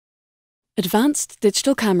Advanced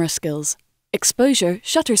digital camera skills, exposure,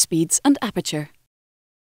 shutter speeds and aperture.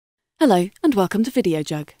 Hello and welcome to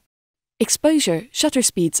Videojug. Exposure, shutter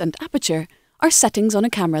speeds and aperture are settings on a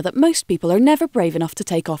camera that most people are never brave enough to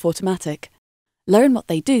take off automatic. Learn what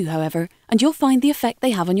they do, however, and you'll find the effect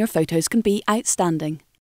they have on your photos can be outstanding.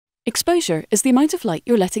 Exposure is the amount of light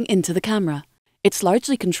you're letting into the camera. It's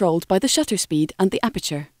largely controlled by the shutter speed and the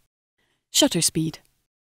aperture. Shutter speed.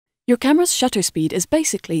 Your camera's shutter speed is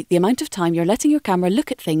basically the amount of time you're letting your camera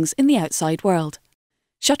look at things in the outside world.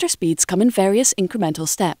 Shutter speeds come in various incremental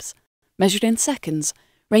steps, measured in seconds,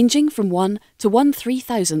 ranging from 1 to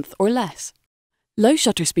 1/3000th or less. Low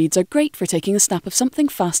shutter speeds are great for taking a snap of something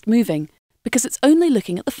fast-moving, because it's only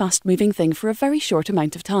looking at the fast-moving thing for a very short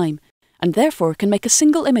amount of time, and therefore can make a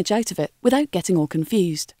single image out of it without getting all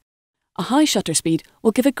confused. A high shutter speed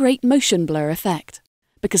will give a great motion blur effect,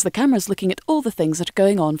 because the camera's looking at all the things that are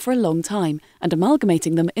going on for a long time and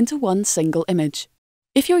amalgamating them into one single image.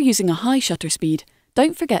 If you're using a high shutter speed,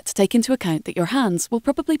 don't forget to take into account that your hands will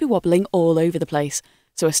probably be wobbling all over the place,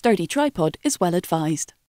 so a sturdy tripod is well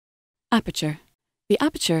advised. Aperture. The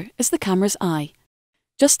aperture is the camera's eye.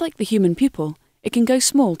 Just like the human pupil, it can go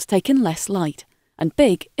small to take in less light, and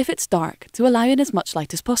big if it's dark to allow in as much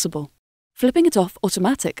light as possible. Flipping it off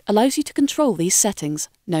automatic allows you to control these settings,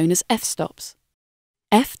 known as f-stops.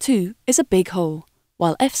 f2 is a big hole,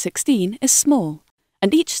 while f16 is small,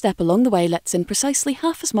 and each step along the way lets in precisely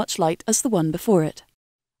half as much light as the one before it.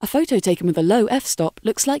 A photo taken with a low f-stop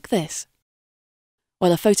looks like this,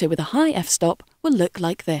 while a photo with a high f-stop will look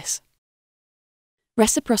like this.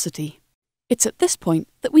 Reciprocity. It's at this point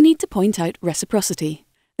that we need to point out reciprocity.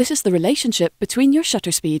 This is the relationship between your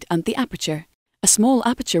shutter speed and the aperture. A small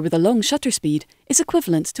aperture with a long shutter speed is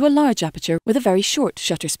equivalent to a large aperture with a very short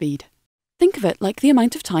shutter speed. Think of it like the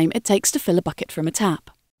amount of time it takes to fill a bucket from a tap.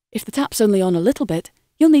 If the tap's only on a little bit,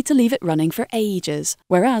 you'll need to leave it running for ages,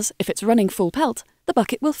 whereas if it's running full pelt, the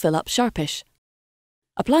bucket will fill up sharpish.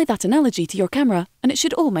 Apply that analogy to your camera and it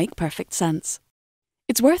should all make perfect sense.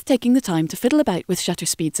 It's worth taking the time to fiddle about with shutter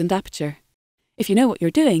speeds and aperture. If you know what you're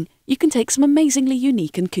doing, you can take some amazingly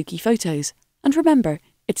unique and kooky photos. And remember,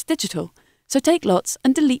 it's digital, so take lots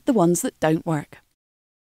and delete the ones that don't work.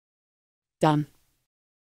 Done.